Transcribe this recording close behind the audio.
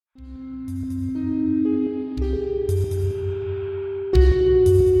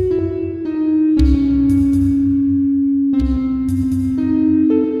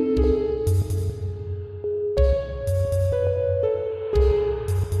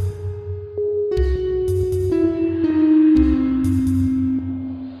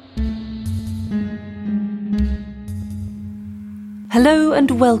Hello and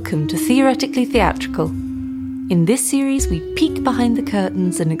welcome to Theoretically Theatrical. In this series, we peek behind the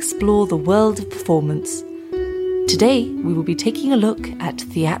curtains and explore the world of performance. Today, we will be taking a look at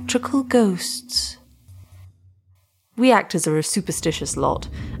theatrical ghosts. We actors are a superstitious lot,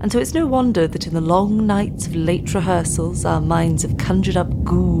 and so it's no wonder that in the long nights of late rehearsals, our minds have conjured up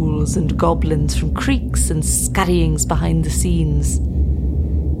ghouls and goblins from creaks and scurryings behind the scenes.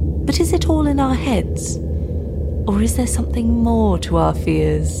 But is it all in our heads? Or is there something more to our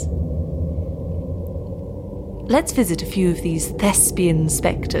fears? Let's visit a few of these thespian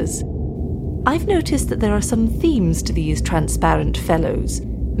spectres. I've noticed that there are some themes to these transparent fellows,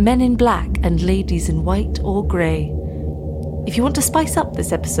 men in black and ladies in white or grey. If you want to spice up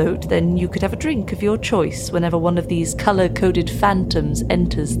this episode, then you could have a drink of your choice whenever one of these colour-coded phantoms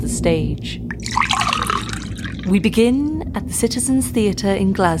enters the stage. We begin at the Citizens Theatre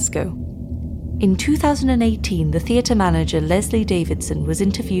in Glasgow. In 2018, the theatre manager Leslie Davidson was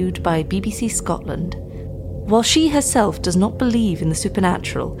interviewed by BBC Scotland. While she herself does not believe in the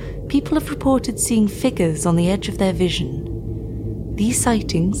supernatural, people have reported seeing figures on the edge of their vision. These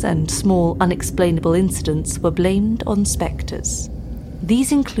sightings and small unexplainable incidents were blamed on spectres.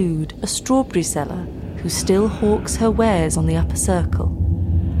 These include a strawberry seller who still hawks her wares on the upper circle,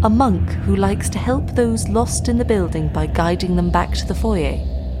 a monk who likes to help those lost in the building by guiding them back to the foyer,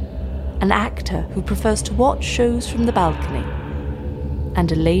 an actor who prefers to watch shows from the balcony,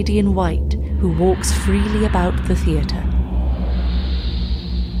 and a lady in white who walks freely about the theatre.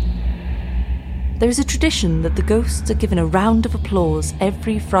 There is a tradition that the ghosts are given a round of applause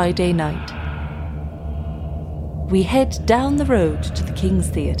every Friday night. We head down the road to the King's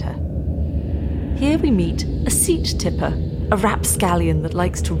Theatre. Here we meet a seat tipper, a rapscallion that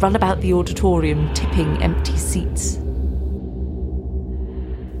likes to run about the auditorium tipping empty seats.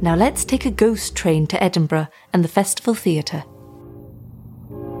 Now let's take a ghost train to Edinburgh and the Festival Theatre.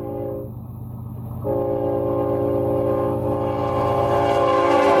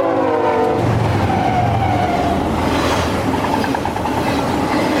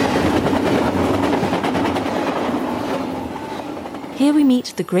 Here we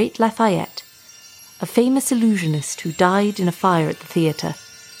meet the great Lafayette, a famous illusionist who died in a fire at the theatre.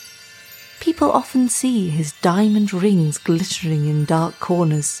 People often see his diamond rings glittering in dark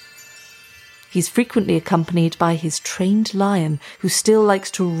corners. He's frequently accompanied by his trained lion, who still likes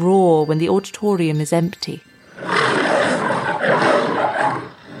to roar when the auditorium is empty.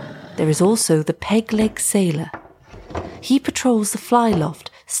 There is also the peg-leg sailor. He patrols the fly loft,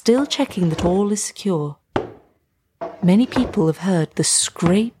 still checking that all is secure. Many people have heard the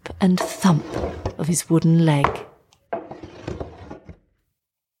scrape and thump of his wooden leg.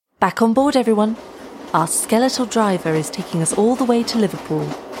 Back on board, everyone. Our skeletal driver is taking us all the way to Liverpool.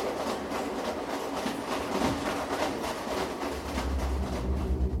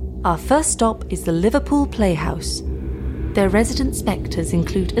 Our first stop is the Liverpool Playhouse. Their resident spectres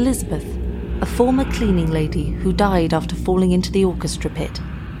include Elizabeth, a former cleaning lady who died after falling into the orchestra pit.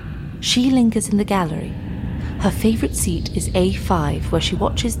 She lingers in the gallery. Her favourite seat is A5, where she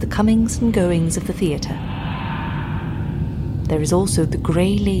watches the comings and goings of the theatre. There is also the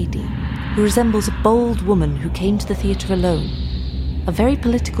Grey Lady, who resembles a bold woman who came to the theatre alone, a very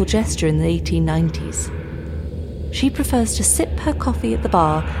political gesture in the 1890s. She prefers to sip her coffee at the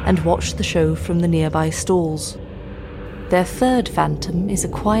bar and watch the show from the nearby stalls. Their third phantom is a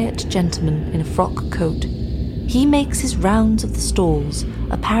quiet gentleman in a frock coat. He makes his rounds of the stalls,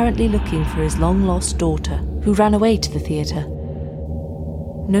 apparently looking for his long-lost daughter, who ran away to the theatre.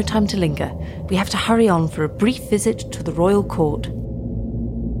 No time to linger. We have to hurry on for a brief visit to the royal court.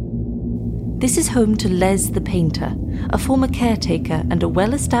 This is home to Les the painter, a former caretaker and a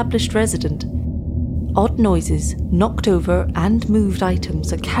well-established resident. Odd noises, knocked over and moved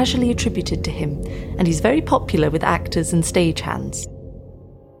items are casually attributed to him, and he's very popular with actors and stagehands.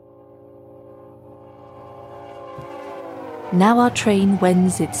 Now our train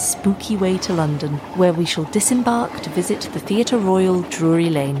wends its spooky way to London, where we shall disembark to visit the Theatre Royal, Drury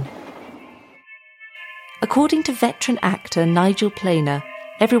Lane. According to veteran actor Nigel Planer,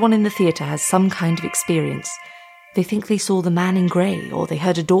 everyone in the theatre has some kind of experience. They think they saw the man in grey, or they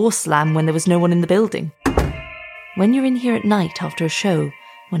heard a door slam when there was no one in the building. When you're in here at night after a show,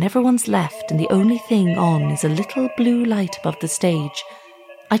 when everyone's left and the only thing on is a little blue light above the stage,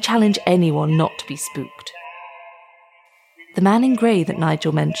 I challenge anyone not to be spooked. The man in grey that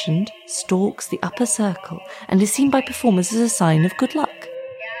Nigel mentioned stalks the upper circle and is seen by performers as a sign of good luck.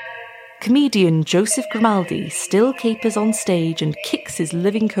 Comedian Joseph Grimaldi still capers on stage and kicks his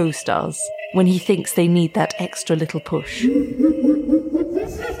living co-stars when he thinks they need that extra little push.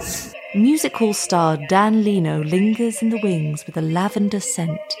 music hall star Dan Leno lingers in the wings with a lavender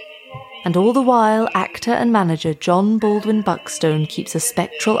scent. And all the while, actor and manager John Baldwin Buckstone keeps a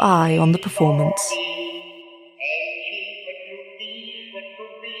spectral eye on the performance.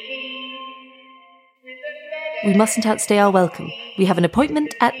 We mustn't outstay our welcome. We have an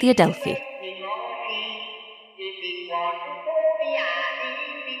appointment at the Adelphi.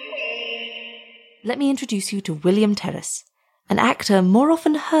 Let me introduce you to William Terrace, an actor more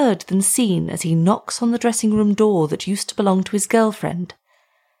often heard than seen as he knocks on the dressing room door that used to belong to his girlfriend.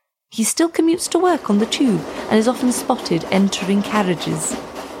 He still commutes to work on the tube and is often spotted entering carriages.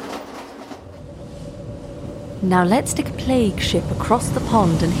 Now let's take a plague ship across the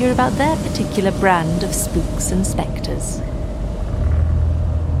pond and hear about their particular brand of spooks and spectres.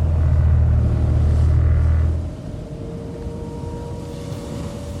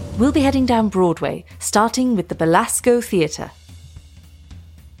 We'll be heading down Broadway, starting with the Belasco Theatre.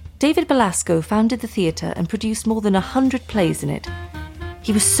 David Belasco founded the theatre and produced more than 100 plays in it.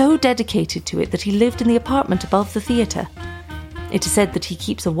 He was so dedicated to it that he lived in the apartment above the theatre. It is said that he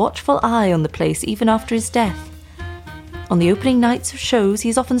keeps a watchful eye on the place even after his death. On the opening nights of shows, he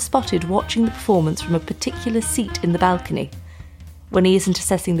is often spotted watching the performance from a particular seat in the balcony. When he isn't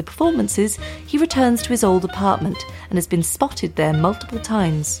assessing the performances, he returns to his old apartment and has been spotted there multiple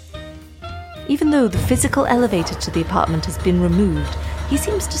times. Even though the physical elevator to the apartment has been removed, he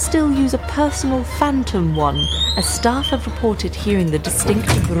seems to still use a personal phantom one, as staff have reported hearing the distinct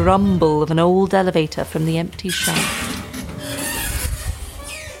rumble of an old elevator from the empty shaft.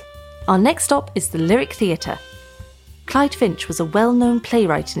 Our next stop is the Lyric Theatre. Clyde Finch was a well-known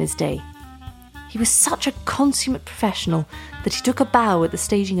playwright in his day. He was such a consummate professional that he took a bow at the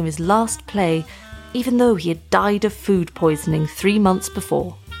staging of his last play, even though he had died of food poisoning 3 months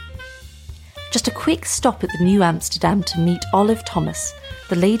before. Just a quick stop at the New Amsterdam to meet Olive Thomas,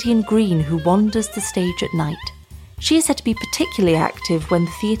 the lady in green who wanders the stage at night. She is said to be particularly active when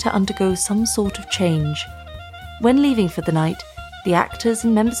the theatre undergoes some sort of change. When leaving for the night, the actors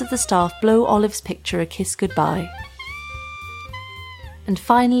and members of the staff blow Olive's picture a kiss goodbye. And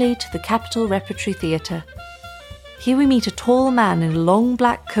finally to the Capitol Repertory Theatre. Here we meet a tall man in a long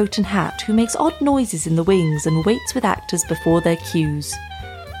black coat and hat who makes odd noises in the wings and waits with actors before their cues.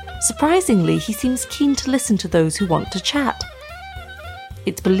 Surprisingly, he seems keen to listen to those who want to chat.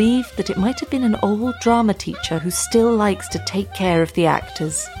 It's believed that it might have been an old drama teacher who still likes to take care of the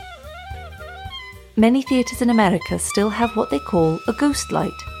actors. Many theatres in America still have what they call a ghost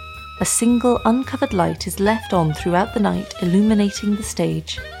light. A single uncovered light is left on throughout the night, illuminating the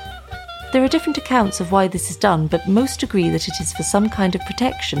stage. There are different accounts of why this is done, but most agree that it is for some kind of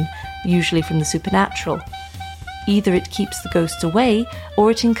protection, usually from the supernatural. Either it keeps the ghosts away,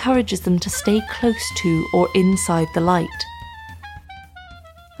 or it encourages them to stay close to or inside the light.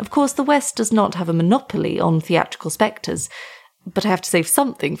 Of course, the West does not have a monopoly on theatrical spectres, but I have to save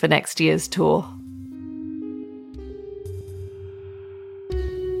something for next year's tour.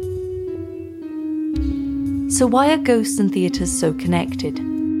 So why are ghosts and theatres so connected?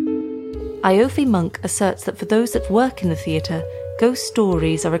 Iofi Monk asserts that for those that work in the theatre, ghost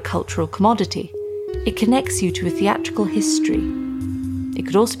stories are a cultural commodity. It connects you to a theatrical history. It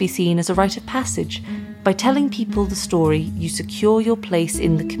could also be seen as a rite of passage. By telling people the story, you secure your place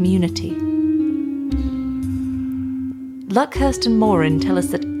in the community. Luckhurst and Morin tell us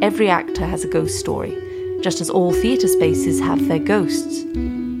that every actor has a ghost story, just as all theatre spaces have their ghosts.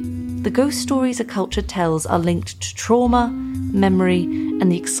 The ghost stories a culture tells are linked to trauma, memory,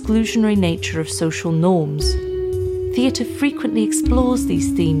 and the exclusionary nature of social norms. Theatre frequently explores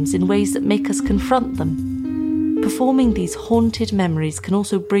these themes in ways that make us confront them. Performing these haunted memories can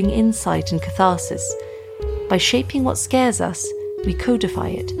also bring insight and catharsis. By shaping what scares us, we codify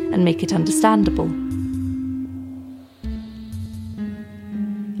it and make it understandable.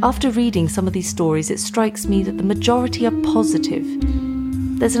 After reading some of these stories, it strikes me that the majority are positive.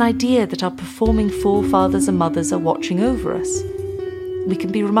 There's an idea that our performing forefathers and mothers are watching over us. We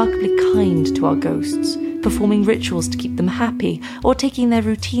can be remarkably kind to our ghosts, performing rituals to keep them happy, or taking their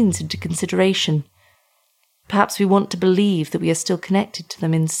routines into consideration. Perhaps we want to believe that we are still connected to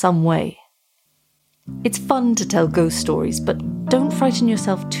them in some way. It's fun to tell ghost stories, but don't frighten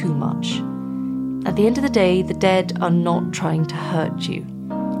yourself too much. At the end of the day, the dead are not trying to hurt you.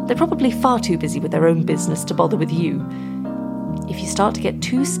 They're probably far too busy with their own business to bother with you. If you start to get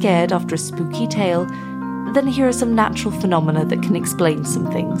too scared after a spooky tale, then here are some natural phenomena that can explain some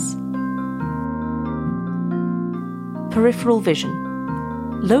things. Peripheral vision.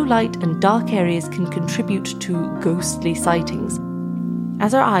 Low light and dark areas can contribute to ghostly sightings.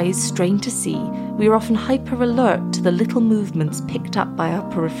 As our eyes strain to see, we are often hyper-alert to the little movements picked up by our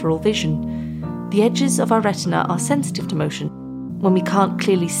peripheral vision. The edges of our retina are sensitive to motion. When we can't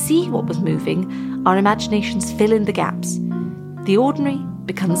clearly see what was moving, our imaginations fill in the gaps. The ordinary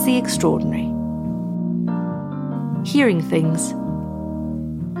becomes the extraordinary. Hearing things.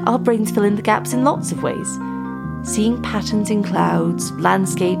 Our brains fill in the gaps in lots of ways. Seeing patterns in clouds,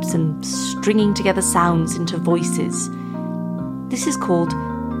 landscapes, and stringing together sounds into voices. This is called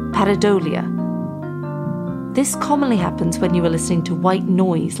pareidolia. This commonly happens when you are listening to white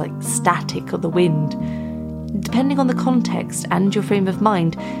noise like static or the wind. Depending on the context and your frame of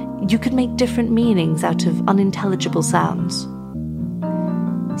mind, you could make different meanings out of unintelligible sounds.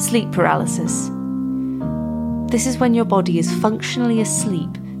 Sleep paralysis. This is when your body is functionally asleep,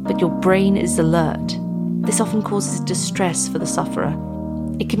 but your brain is alert. This often causes distress for the sufferer.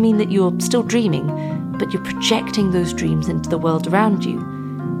 It can mean that you're still dreaming, but you're projecting those dreams into the world around you.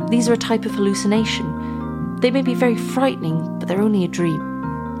 These are a type of hallucination. They may be very frightening, but they're only a dream.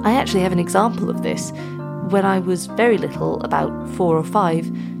 I actually have an example of this. When I was very little, about 4 or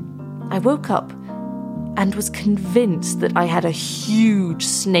 5, I woke up and was convinced that I had a huge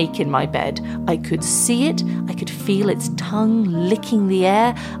snake in my bed. I could see it, I could feel its tongue licking the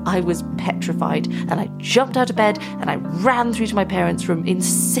air. I was petrified, and I jumped out of bed and I ran through to my parents' room,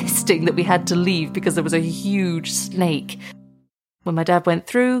 insisting that we had to leave because there was a huge snake. When my dad went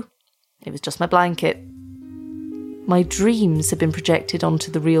through, it was just my blanket. My dreams have been projected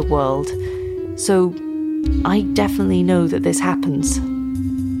onto the real world, so I definitely know that this happens.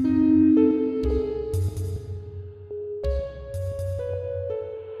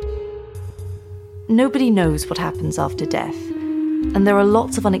 Nobody knows what happens after death, and there are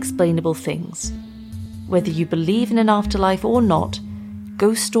lots of unexplainable things. Whether you believe in an afterlife or not,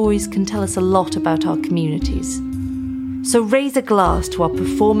 ghost stories can tell us a lot about our communities. So raise a glass to our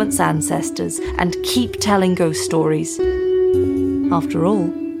performance ancestors and keep telling ghost stories. After all,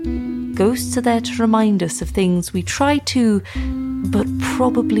 ghosts are there to remind us of things we try to, but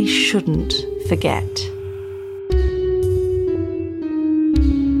probably shouldn't, forget.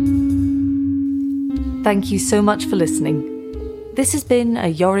 Thank you so much for listening. This has been a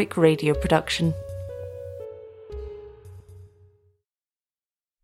Yorick Radio production.